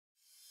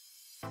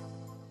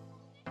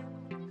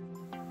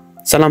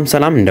ሰላም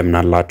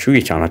እንደምናላችሁ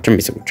የቻናችን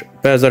ቤተሰቦች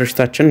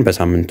በዘርሽታችን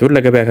በሳምንቱ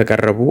ለገበያ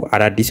ከቀረቡ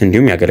አዳዲስ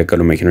እንዲሁም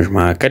ያገለገሉ መኪኖች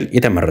መካከል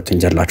የተመረጡትን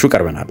ይዘላችሁ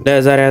ቀርበናል።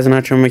 ለዛሬ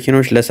ያዝናቸው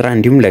መኪኖች ለስራ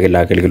እንዲሁም ለግል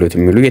አገልግሎት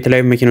የሚሉ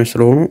የተለያዩ መኪኖች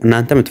ስለሆኑ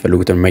እናንተ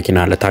የምትፈልጉትን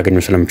መኪና ልታገኙ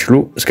ስለምትችሉ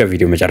እስከ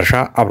ቪዲዮ መጨረሻ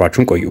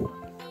አብራችሁን ቆዩ።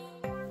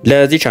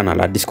 ለዚህ ቻናል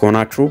አዲስ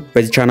ከሆናችሁ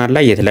በዚህ ቻናል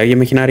ላይ የተለያዩ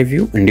መኪና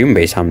ሪቪው እንዲሁም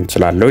በሳምንት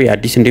ስላለው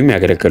የአዲስ እንዲሁም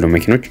ያገለገሉ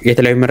መኪኖች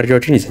የተለያዩ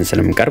መረጃዎችን ይዘን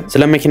ስለምንቀርብ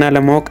ስለ መኪና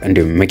ለማወቅ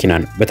እንዲሁም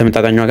መኪናን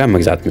በተመጣጣኝ ዋጋ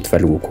መግዛት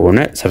የምትፈልጉ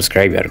ከሆነ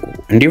ሰብስክራይብ ያድርጉ።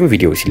 እንዲሁም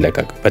ቪዲዮ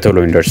ሲለቀቅ በቶሎ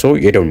እንዲደርሶ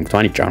የደወል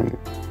ምልክቱን ይጫኑ።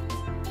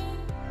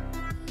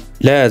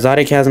 ለዛሬ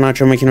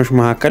ከያዝናቸው መኪኖች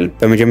መካከል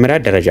በመጀመሪያ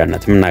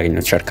ደረጃነት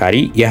የምናገኘው ተሽከርካሪ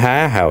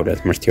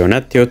የ2022 ምርት የሆነ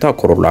ቶዮታ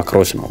ኮሮላ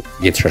ክሮስ ነው።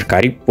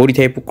 የተሽከርካሪ ቦዲ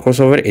ታይፕ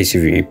ክሮስኦቨር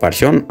ኤስዩቪ የሚባል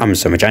ሲሆን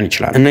 5 ሰው መጫን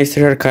ይችላል። እነዚህ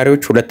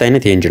ተሽከርካሪዎች ሁለት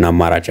አይነት የኢንጂን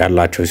አማራጭ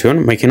ያላቸው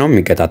ሲሆን መኪናው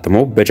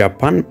የሚገጣጠመው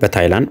በጃፓን፣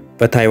 በታይላንድ፣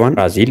 በታይዋን፣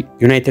 ብራዚል፣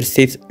 ዩናይትድ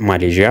ስቴትስ፣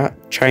 ማሌዥያ፣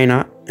 ቻይና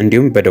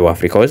እንዲሁም በደቡብ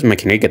አፍሪካ ውስጥ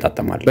መኪናው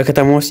ይገጣጠማል።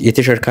 በከተማ ውስጥ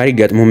የተሽከርካሪ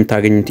ገጥሞ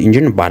የምታገኙት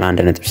ኢንጂን ባለ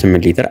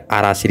 1.8 ሊትር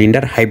 4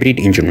 ሲሊንደር ሃይብሪድ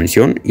ኢንጂኑን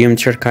ሲሆን ይህም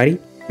ተሽከርካሪ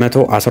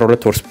 112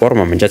 ሆርስ ፓወር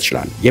ማመንጨት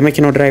ይችላል።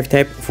 የመኪናው ድራይቭ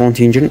ታይፕ ፍሮንት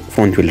ኢንጂን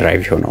ፍሮንት ዊል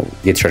ድራይቭ ሆነው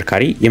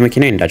የተሽከርካሪ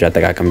የመኪናው የነዳጅ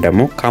አጠቃቀም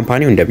ደግሞ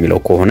ካምፓኒው እንደሚለው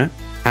ከሆነ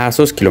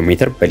 23 ኪሎ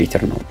ሜትር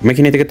በሊትር ነው።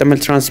 መኪናው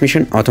የተገጠመለት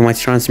ትራንስሚሽን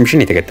አውቶማቲክ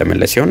ትራንስሚሽን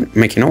የተገጠመለት ሲሆን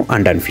መኪናው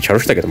አንዳንድ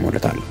ፊቸሮች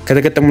ተገጥሞለታል።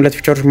 ከተገጠሙለት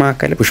ፊቸሮች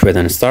መካከል ፑሽ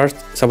በተን ስታርት፣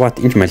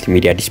 7 ኢንች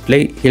መልቲሚዲያ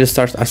ዲስፕሌይ፣ ሂል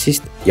ስታርት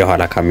አሲስት፣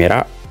 የኋላ ካሜራ፣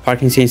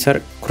 ፓርኪንግ ሴንሰር፣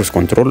 ክሩዝ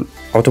ኮንትሮል፣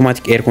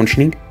 አውቶማቲክ ኤር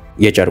ኮንዲሽኒንግ፣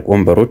 የጨርቅ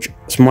ወንበሮች፣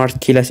 ስማርት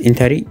ኪለስ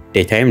ኢንተሪ፣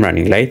 ዴይታይም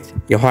ራኒንግ ላይት፣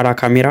 የኋላ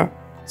ካሜራ፣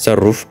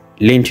 ሰሩፍ፣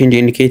 ሌን ቼንጅ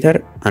ኢንዲኬተር፣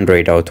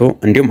 አንድሮይድ አውቶ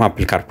እንዲሁም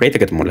አፕል ካርፕላይ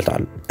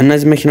ተገጥሞለታል።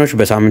 እነዚህ መኪናዎች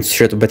በሳምንት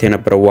ሲሸጡበት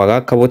የነበረው ዋጋ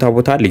ከቦታ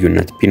ቦታ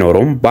ልዩነት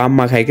ቢኖረውም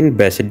በአማካይ ግን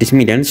በ6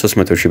 ሚሊዮን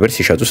 300 ሺህ ብር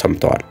ሲሸጡ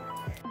ሰምተዋል።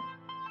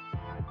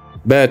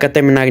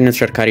 በቀጣይ የምናገኘው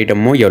ተሽከርካሪ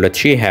ደግሞ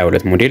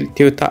የ2022 ሞዴል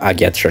ቶዮታ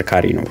አጊያ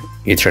ተሽከርካሪ ነው።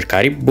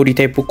 የተሽከርካሪ ቦዲ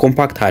ታይፑ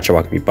ኮምፓክት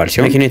ሃችባክ የሚባል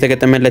ሲሆን መኪናው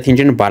የተገጠመለት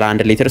ኢንጂን ባለ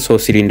 1 ሊትር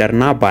 3 ሲሊንደር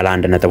እና ባለ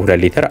 1.2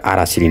 ሊትር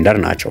 4 ሲሊንደር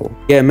ናቸው።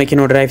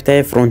 የመኪናው ድራይቭ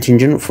ታይፕ ፍሮንት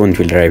ኢንጂን ፍሮንት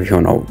ዊል ድራይቭ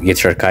ሆነው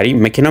የተሽከርካሪ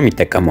መኪናው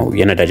የሚጠቀመው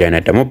የነዳጅ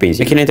አይነት ደግሞ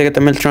ቤንዚን። መኪናው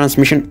የተገጠመለት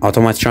ትራንስሚሽን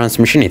አውቶማቲክ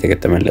ትራንስሚሽን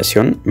የተገጠመለት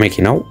ሲሆን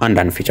መኪናው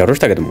አንዳንድ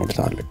ፊቸሮች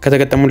ተገጥሞለታል።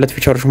 ከተገጠሙለት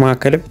ፊቸሮች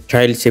መካከል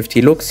ቻይልድ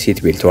ሴፍቲ ሎክ፣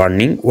 ሲት ቤልት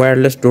ዋርኒንግ፣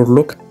 ዋየርለስ ዶር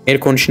ሎክ፣ ኤር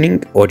ኮንዲሽኒንግ፣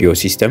 ኦዲዮ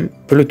ሲስተም፣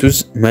 ብሉቱዝ፣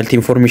 መልቲ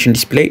ኢንፎርሜሽን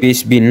ዲስፕሌይ፣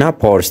 ዩኤስቢ እና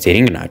ፓወር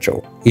ስቲሪንግ ናቸው።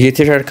 ይህ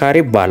ተሽከርካሪ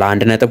ባለ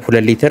 1.2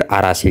 ሊትር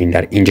 4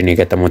 ሲሊንደር ኢንጂን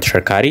የገጠመው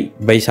ተሽከርካሪ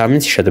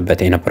በሳምንት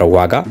ሲሸጥበት የነበረው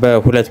ዋጋ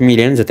በ2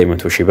 ሚሊዮን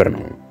 900 ሺህ ብር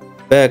ነው።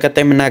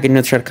 በቀጣይ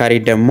የምናገኘው ተሽከርካሪ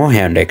ደግሞ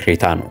ሃይንዳይ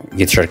ክሬታ ነው።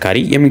 የተሽከርካሪ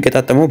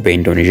የሚገጣጠመው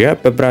በኢንዶኔዥያ፣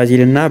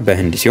 በብራዚል እና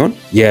በህንድ ሲሆን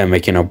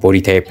የመኪናው ቦዲ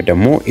ታይፕ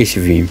ደግሞ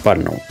ኤስዩቪ የሚባል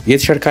ነው።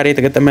 የተሽከርካሪ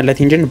የተገጠመለት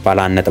ኢንጂን ባለ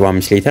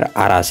 1.5 ሊትር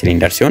 4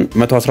 ሲሊንደር ሲሆን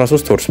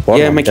 113 ሆርስ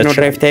ፓወር። የመኪናው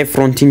ድራይቭ ታይፕ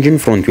ፍሮንት ኢንጂን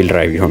ፍሮንት ዊል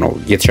ድራይቭ ሆነው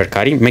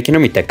የተሽከርካሪ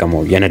መኪናው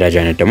የሚጠቀመው የነዳጅ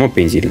አይነት ደግሞ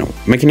ቤንዚን ነው።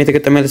 መኪናው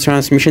የተገጠመለት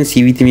ትራንስሚሽን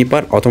ሲቪቲ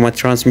የሚባል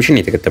አውቶማቲክ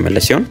ትራንስሚሽን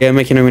የተገጠመለት ሲሆን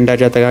የመኪናው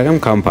የነዳጅ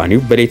አጠቃቀም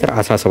ካምፓኒው በሊትር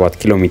 17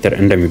 ኪሎ ሜትር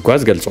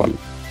እንደሚጓዝ ገልጿል።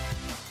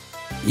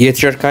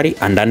 የተሽከርካሪ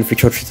አንዳንድ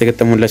ፊቸሮች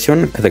የተገጠሙለት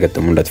ሲሆን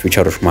ከተገጠሙለት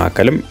ፊቸሮች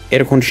መካከልም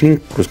ኤር ኮንዲሽኒንግ፣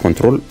 ክሩዝ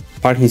ኮንትሮል፣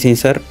 ፓርኪንግ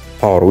ሴንሰር፣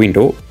 ፓወር ዊንዶ፣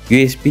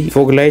 ዩኤስቢ፣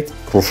 ፎግ ላይት፣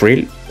 ሩፍ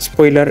ሬል፣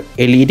 ስፖይለር፣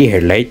 ኤልኢዲ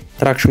ሄድላይት፣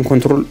 ትራክሽን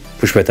ኮንትሮል፣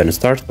 ፑሽ በተን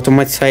ስታርት፣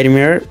 አውቶማቲክ ሳይድ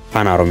ሚረር፣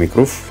 ፓኖራሚክ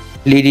ሩፍ፣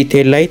 ኤልኢዲ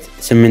ቴል ላይት፣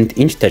 8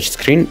 ኢንች ተች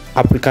ስክሪን፣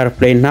 አፕል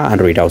ካርፕላይ እና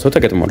አንድሮይድ አውቶ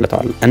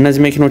ተገጥሞለታል።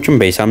 እነዚህ መኪኖችም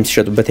በሳምንት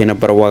ሲሸጡበት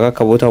የነበረው ዋጋ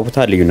ከቦታ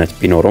ቦታ ልዩነት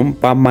ቢኖረውም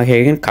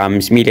በአማካይ ግን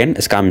ከ5 ሚሊዮን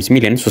እስከ 5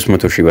 ሚሊዮን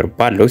 300 ሺህ ብር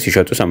ባለው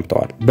ሲሸጡ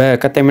ሰምተዋል።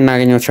 በቀጣይ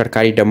የምናገኘው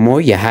ተሽከርካሪ ደግሞ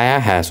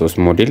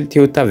የ2023 ሞዴል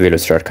ቶዮታ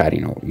ቬሎስ ተሽከርካሪ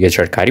ነው።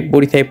 የተሽከርካሪ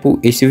ቦዲ ታይፑ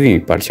ኤስዩቪ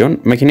የሚባል ሲሆን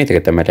መኪናው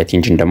የተገጠመለት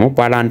ኢንጂን ደግሞ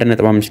ባለ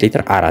 1.5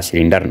 ሊትር 4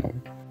 ሲሊንደር ነው።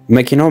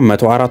 መኪናው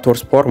 104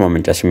 ሆርስ ፓወር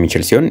ማመንጨት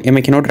የሚችል ሲሆን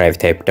የመኪናው ድራይቭ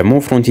ታይፕ ደግሞ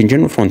ፍሮንት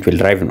ኢንጂን ፍሮንት ዊል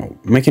ድራይቭ ነው።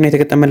 መኪናው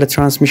የተገጠመለት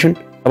ትራንስሚሽን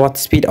 7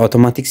 ስፒድ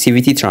አውቶማቲክ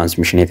ሲቪቲ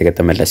ትራንስሚሽን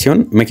የተገጠመለት ሲሆን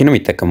መኪናው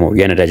የሚጠቀመው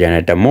የነዳጅ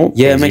አይነት ደግሞ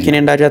የመኪና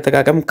ነዳጅ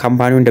አጠቃቀም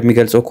ካምፓኒው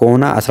እንደሚገልጸው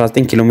ከሆነ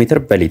 19 ኪሎ ሜትር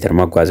በሊትር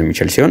መጓዝ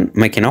የሚችል ሲሆን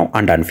መኪናው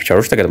አንዳንድ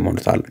ፊቸሮች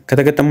ተገጥሞለታል።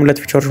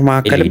 ከተገጠሙለት ፊቸሮች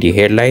መካከል ኤልኢዲ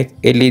ሄድላይት፣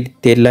 ኤልኢዲ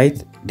ቴል ላይት፣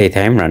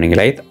 ዴይታይም ራኒንግ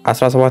ላይት፣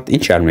 17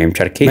 ኢንች የአሉሚኒየም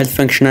ቸርኬ፣ መልቲ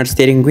ፈንክሽናል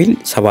ስቲሪንግ ዊል፣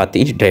 7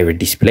 ኢንች ድራይቨር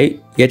ዲስፕሌይ፣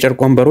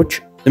 የጨርቅ ወንበሮች፣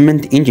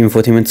 8 ኢንች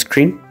ኢንፎቴመንት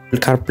ስክሪን፣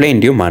 ካርፕላይ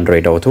እንዲሁም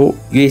አንድሮይድ አውቶ፣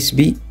 ዩኤስቢ፣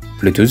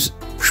 ብሉቱዝ፣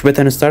 ፑሽ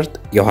በተን ስታርት፣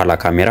 የኋላ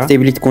ካሜራ፣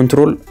 ስቴቢሊቲ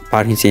ኮንትሮል፣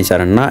 ፓርኪንግ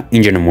ሴንሰር እና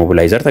ኢንጂን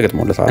ሞቢላይዘር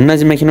ተገጥሞለታል።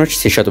 እነዚህ መኪኖች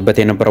ሲሸጡበት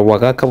የነበረው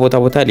ዋጋ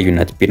ከቦታ ቦታ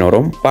ልዩነት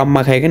ቢኖረውም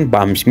በአማካይ ግን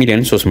በ5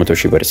 ሚሊዮን 300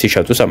 ሺህ ብር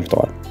ሲሸጡ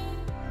ሰምተዋል።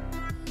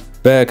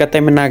 በቀጣይ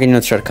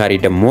የምናገኘው ተሽከርካሪ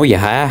ደግሞ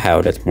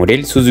የ2022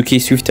 ሞዴል ሱዙኪ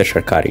ስዊፍት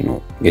ተሽከርካሪ ነው።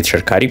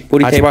 የተሽከርካሪ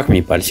ቦዲ ታይፕ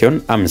የሚባል ሲሆን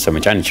 5 ሰው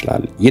መጫን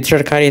ይችላል።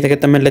 የተሽከርካሪ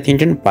የተገጠመለት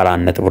ኢንጂን ባለ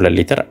 1.2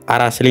 ሊትር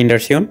 4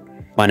 ሲሊንደር ሲሆን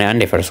ባለ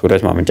አንድ የፈረስ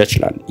ጉልበት ማመንጨት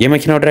ይችላል።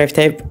 የመኪናው ድራይቭ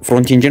ታይፕ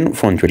ፍሮንት ኢንጂን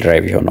ፍሮንት ዊል ድራይቭ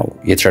ነው።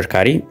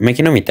 የተሽከርካሪ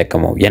መኪናው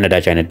የሚጠቀመው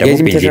የነዳጅ አይነት ደግሞ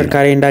ቤንዚን።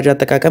 የተሽከርካሪ ነዳጅ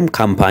አጠቃቀም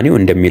ካምፓኒው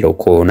እንደሚለው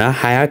ከሆነ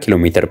 20 ኪሎ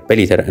ሜትር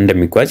በሊትር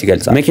እንደሚጓዝ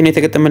ይገልጻል። መኪናው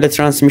የተገጠመለት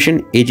ትራንስሚሽን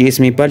AGS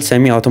የሚባል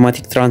ሰሚ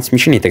አውቶማቲክ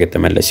ትራንስሚሽን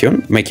የተገጠመለት ሲሆን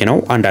መኪናው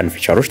አንዳንድ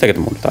ፊቸሮች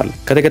ተገጥሞለታል።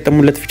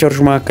 ከተገጠሙለት ፊቸሮች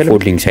መካከል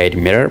ፎልዲንግ ሳይድ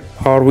ሚረር፣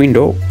 ፓወር ዊንዶ፣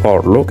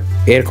 ፓወር ሎክ፣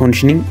 ኤር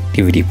ኮንዲሽኒንግ፣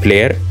 DVD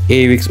ፕሌየር፣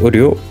 AUX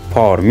ኦዲዮ፣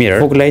 ፓወር ሚረር፣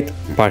 ፎግ ላይት፣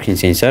 ፓርኪንግ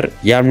ሴንሰር፣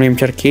 የአልሙኒየም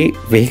ቸርኬ፣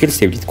 ቬሂክል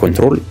ስቴቢሊቲ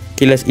ኮንትሮል፣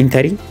 ኪለስ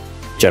ኢንተሪ፣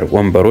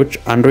 ወንበሮች፣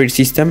 አንድሮይድ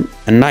ሲስተም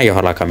እና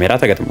የኋላ ካሜራ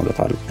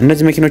ተገጥሞለታል።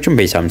 እነዚህ መኪኖችን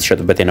በሂሳብ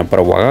ሲሸጡበት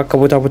የነበረው ዋጋ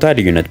ከቦታ ቦታ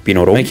ልዩነት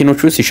ቢኖረው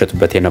መኪኖቹ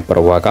ሲሸጡበት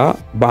የነበረው ዋጋ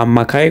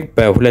በአማካይ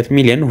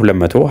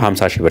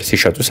በ2,250,000 ብር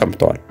ሲሸጡ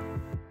ሰምተዋል።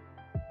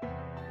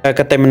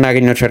 ቀጣይ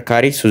የምናገኘው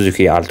ተሽከርካሪ ሱዙኪ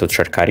አልቶ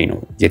ተሽከርካሪ ነው።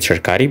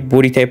 የተሽከርካሪ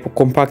ቦዲ ታይፕ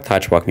ኮምፓክት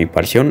ሃችባክ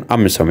የሚባል ሲሆን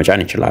 5 ሰው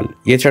መጫን ይችላል።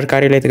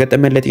 የተሽከርካሪ ላይ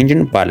የተገጠመለት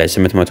ኢንጂን ባለ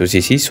 800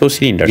 ሲሲ 3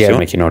 ሲሊንደር ሲሆን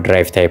የመኪናው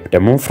ድራይቭ ታይፕ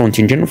ደግሞ ፍሮንት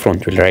ኢንጂን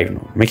ፍሮንት ዊል ድራይቭ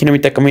ነው። መኪናው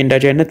የሚጠቀመው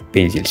የነዳጅ አይነት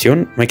ቤንዚን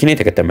ሲሆን መኪናው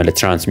የተገጠመለት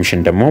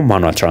ትራንስሚሽን ደግሞ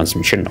ማኑዋል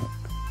ትራንስሚሽን ነው።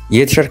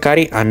 የተሽከርካሪ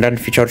አንዳንድ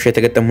ፊቸሮች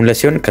የተገጠሙለት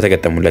ሲሆን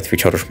ከተገጠሙለት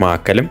ፊቸሮች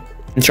መካከልም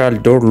ሴንትራል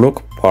ዶር ሎክ፣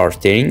 ፓወር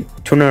ስቴሪንግ፣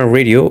 ቱነር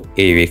ሬዲዮ፣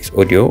 AUX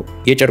ኦዲዮ፣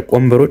 የጨርቅ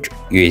ወንበሮች፣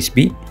 USB፣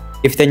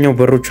 የፊተኛው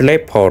በሮቹ ላይ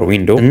ፓወር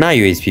ዊንዶ እና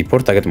USB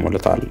ፖርት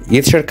ተገጥሞለታል።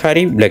 የተሽከርካሪ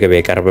ለገበያ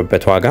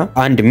የቀረበበት ዋጋ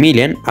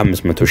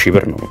 1,500,000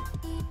 ብር ነው።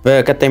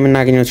 በቀጣይ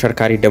የምናገኘው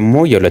ተሽከርካሪ ደግሞ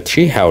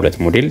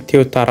የ2022 ሞዴል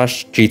ቶዮታ ራሽ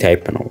G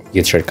ታይፕ ነው።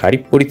 የተሽከርካሪ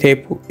ቦዲ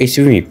ታይፑ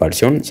SUV የሚባል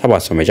ሲሆን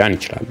 7 ሰው መጫን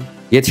ይችላል።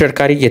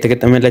 የተሽከርካሪ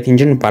የተገጠመለት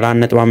ኢንጂን ባለ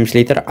 1.5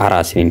 ሊትር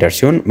 4 ሲሊንደር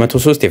ሲሆን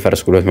 103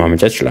 የፈረስ ጉልበት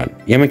ማመንጨት ይችላል።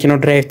 የመኪናው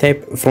ድራይቭ ታይፕ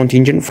ፍሮንት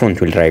ኢንጂን ፍሮንት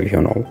ዊል ድራይቭ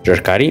ነው።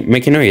 ተሽከርካሪ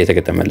መኪናው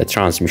የተገጠመለት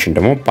ትራንስሚሽን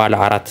ደግሞ ባለ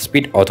 4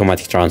 ስፒድ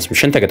አውቶማቲክ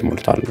ትራንስሚሽን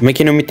ተገጥሞለታል።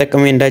 መኪናው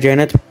የሚጠቀመው የነዳጅ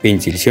አይነት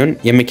ቤንዚን ሲሆን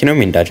የመኪናው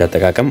የነዳጅ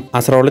አጠቃቀም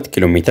 12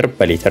 ኪሎ ሜትር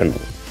በሊትር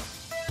ነው።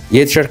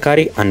 የተሽከርካሪ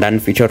አንዳንድ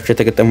ፊቸሮች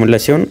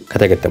የተገጠሙለት ሲሆን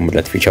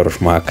ከተገጠሙለት ፊቸሮች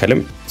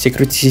መካከልም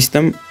ሴኩሪቲ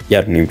ሲስተም፣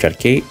 የአልሙኒየም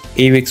ቸርኬ፣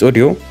 AUX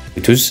ኦዲዮ፣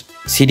 ብሉቱዝ፣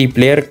 CD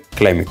ፕሌየር፣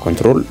 ክላይሜት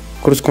ኮንትሮል፣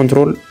 ክሩዝ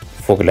ኮንትሮል፣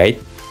 ፎግ ላይት፣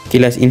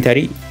 ኪለስ ኢንተሪ፣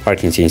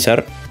 ፓርኪንግ ሴንሰር፣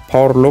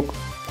 ፓወር ሎክ፣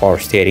 ፓወር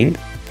ስቴሪንግ፣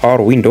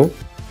 ፓወር ዊንዶ፣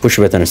 ፑሽ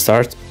በተን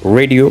ስታርት፣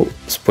 ሬዲዮ፣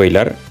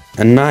 ስፖይለር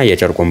እና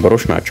የጨርቅ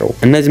ወንበሮች ናቸው።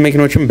 እነዚህ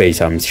መኪኖችን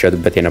በሂሳብ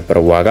ሲሸጡበት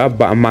የነበረው ዋጋ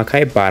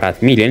በአማካይ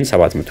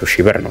በ4,700,000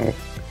 ብር ነው።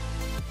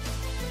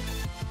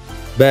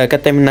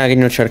 በቀጣይ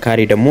የምናገኘው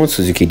ተሽከርካሪ ደግሞ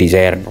ሱዙኪ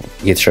ዲዛየር ነው።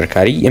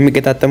 የተሽከርካሪ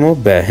የሚገጣጠመው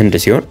በህንድ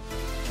ሲሆን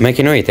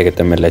መኪናው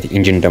የተገጠመለት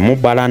ኢንጂን ደግሞ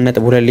ባለ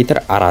 1.2 ሊትር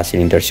 4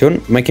 ሲሊንደር ሲሆን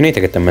መኪናው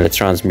የተገጠመለት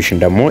ትራንስሚሽን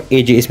ደግሞ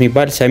AGS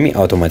የሚባል ሰሚ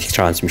አውቶማቲክ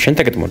ትራንስሚሽን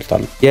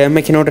ተገጥሞለታል።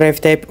 የመኪናው ድራይቭ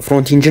ታይፕ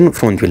ፍሮንት ኢንጂን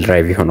ፍሮንት ዊል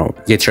ድራይቭ ነው።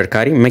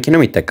 የተሽከርካሪ መኪናው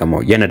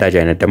የሚጠቀመው የነዳጅ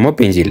አይነት ደግሞ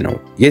ቤንዚን ነው።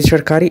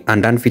 የተሽከርካሪ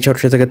አንዳንድ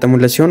ፊቸሮች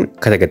የተገጠሙለት ሲሆን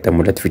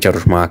ከተገጠሙለት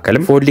ፊቸሮች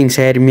መካከልም ፎልዲንግ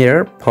ሳይድ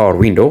ሚረር፣ ፓወር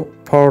ዊንዶ፣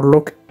 ፓወር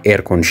ሎክ፣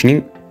 ኤር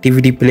ኮንዲሽኒንግ፣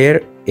 DVD ፕሌየር፣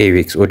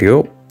 AUX ኦዲዮ፣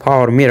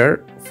 ፓወር ሚረር፣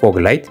 ፎግ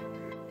ላይት፣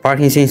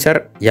 ፓርኪንግ ሴንሰር፣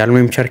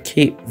 የአልሙኒየም ቸርኬ፣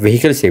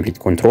 ቬሂክል ስቴቢሊቲ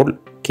ኮንትሮል፣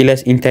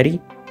 ኪለስ ኢንተሪ፣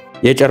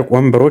 የጨርቅ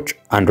ወንበሮች፣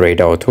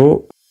 አንድሮይድ አውቶ፣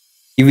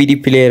 DVD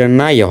ፕሌየር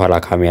እና የኋላ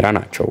ካሜራ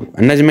ናቸው።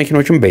 እነዚህ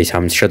መኪኖችን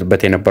በሂሳብ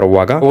ሲሸጡበት የነበረው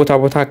ዋጋ ቦታ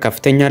ቦታ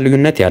ከፍተኛ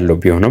ልዩነት ያለው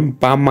ቢሆንም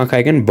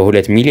በአማካይ ግን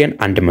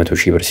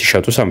በ2,100,000 ብር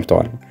ሲሸጡ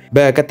ሰምተዋል።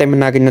 በቀጣይ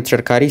የምናገኘው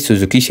ተሽከርካሪ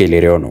ሱዙኪ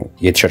ሴሌሪዮ ነው።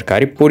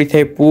 የተሽከርካሪ ቦዲ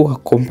ታይፑ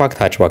ኮምፓክት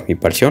ሃችባክ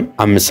የሚባል ሲሆን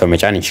 5 ሰው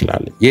መጫን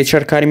ይችላል።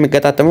 የተሽከርካሪ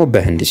የሚገጣጠመው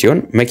በህንድ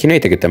ሲሆን መኪናው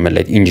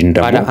የተገጠመለት ኢንጂን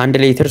ደግሞ ባለ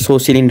 1 ሊትር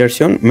 3 ሲሊንደር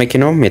ሲሆን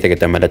መኪናውም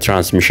የተገጠመለት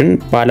ትራንስሚሽን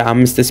ባለ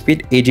 5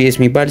 ስፒድ AGS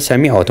የሚባል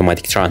ሰሚ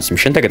አውቶማቲክ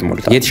ትራንስሚሽን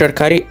ተገጥሞለታል።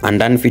 የተሽከርካሪ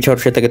አንዳንድ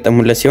ፊቸሮች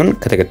የተገጠሙለት ሲሆን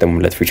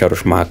ከተገጠሙለት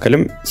ፊቸሮች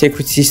መካከልም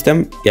ሴኩሪቲ ሲስተም፣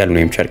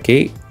 የአልሙኒየም ቸርኬ፣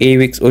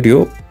 AUX ኦዲዮ፣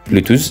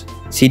 ብሉቱዝ፣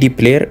 CD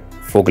ፕሌየር፣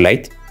 ፎግ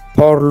ላይት፣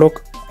 ፓወር ሎክ፣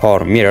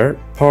 ፓወር ሚረር፣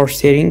 ፓወር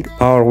ስቴሪንግ፣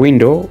 ፓወር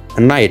ዊንዶ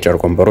እና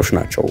የጨርቅ ወንበሮች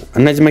ናቸው።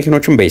 እነዚህ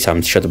መኪኖችን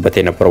በሂሳብ ሲሸጡበት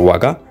የነበረው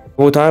ዋጋ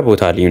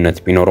ቦታ ልዩነት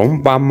ቢኖረውም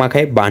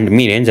በአማካይ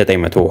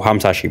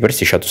በ1,950,000 ብር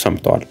ሲሸጡ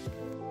ሰምተዋል።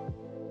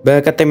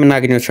 በቀጣይ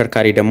የምናገኘው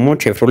ተሽከርካሪ ደግሞ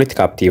ቼቭሮሌት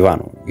ካፕቲቫ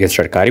ነው።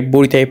 የተሽከርካሪ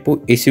ቦዲ ታይፑ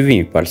SUV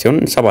የሚባል ሲሆን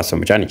 7 ሰው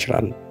መጫን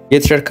ይችላል።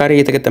 የተሽከርካሪ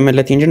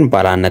የተገጠመለት ኢንጂን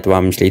ባለ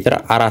 1.5 ሊትር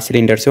 4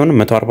 ሲሊንደር ሲሆን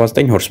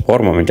 149 ሆርስ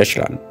ፓወር ማመንጨት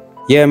ይችላል።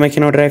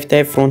 የመኪናው ድራይቭ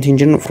ታይፕ ፍሮንት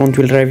ኢንጂን ፍሮንት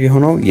ዊል ድራይቭ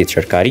የሆነው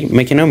የተሽከርካሪ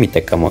መኪናው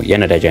የሚጠቀመው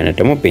የነዳጅ አይነት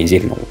ደግሞ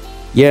ቤንዚን ነው።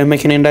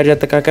 የመኪናው ነዳጅ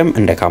አጠቃቀም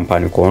እንደ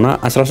ካምፓኒው ከሆነ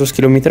 13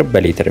 ኪሎ ሜትር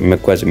በሊትር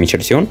መጓዝ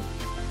የሚችል ሲሆን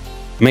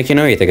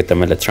መኪናው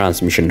የተገጠመለት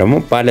ትራንስሚሽን ደግሞ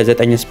ባለ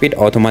 9 ስፒድ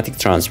አውቶማቲክ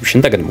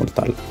ትራንስሚሽን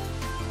ተገጥሞለታል።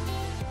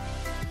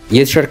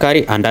 የተሽከርካሪ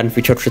አንዳንድ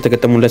ፊቸሮች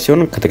የተገጠሙለት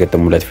ሲሆን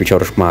ከተገጠሙለት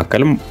ፊቸሮች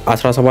መካከልም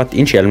 17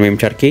 ኢንች የአልሙኒየም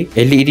ቸርኬ፣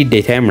 LED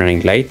ዴይታይም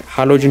ረኒንግ ላይት፣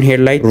 ሃሎጅን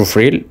ሄድ ላይት፣ ሩፍ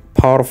ሬል፣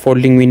 ፓወር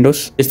ፎልዲንግ ዊንዶስ፣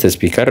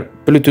 ስፒከር፣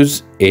 ብሉቱዝ፣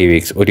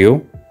 AUX ኦዲዮ፣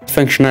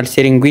 ፈንክሽናል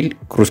ስቴሪንግ ዊል፣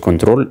 ክሩዝ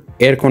ኮንትሮል፣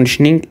 ኤር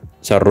ኮንዲሽኒንግ፣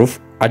 ሰንሩፍ፣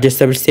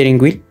 አጀስተብል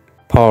ስቴሪንግ ዊል፣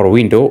 ፓወር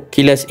ዊንዶ፣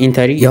 ኪለስ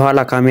ኢንተሪ፣ የኋላ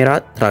ካሜራ፣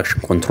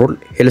 ትራክሽን ኮንትሮል፣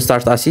 ሂል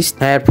ስታርት አሲስት፣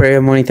 ታየር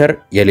ፕሬሸር ሞኒተር፣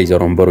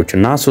 የሌዘር ወንበሮች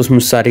እና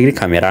 360 ዲግሪ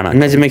ካሜራ ናቸው።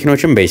 እነዚህ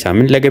መኪኖችን በሂሳብ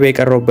ለገበያ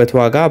የቀረቡበት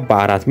ዋጋ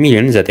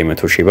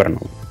በ4,900,000 ብር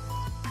ነው።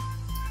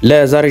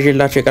 ለዛሬ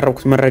ጀላችሁ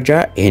የቀረብኩት መረጃ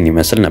ይሄን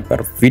ይመስል ነበር።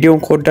 ቪዲዮውን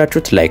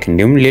ከወዳችሁት ላይክ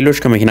እንዲሁም ሌሎች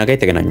ከመኪና ጋር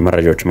የተገናኙ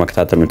መረጃዎች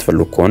መከታተል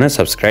የምትፈልጉ ከሆነ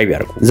ሰብስክራይብ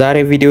ያድርጉ።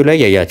 ዛሬ ቪዲዮ ላይ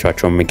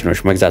ያያችኋቸው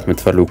መኪኖች መግዛት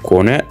የምትፈልጉ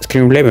ከሆነ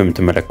ስክሪኑ ላይ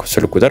በምትመለከቱት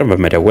ስልክ ቁጥር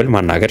በመደወል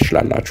ማናገር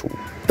ይችላልላችሁ።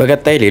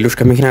 በቀጣይ ሌሎች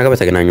ከመኪና ጋር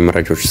በተገናኙ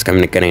መረጃዎች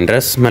እስከምንገናኝ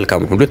ድረስ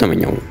መልካም ሁሉ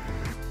ተመኘው።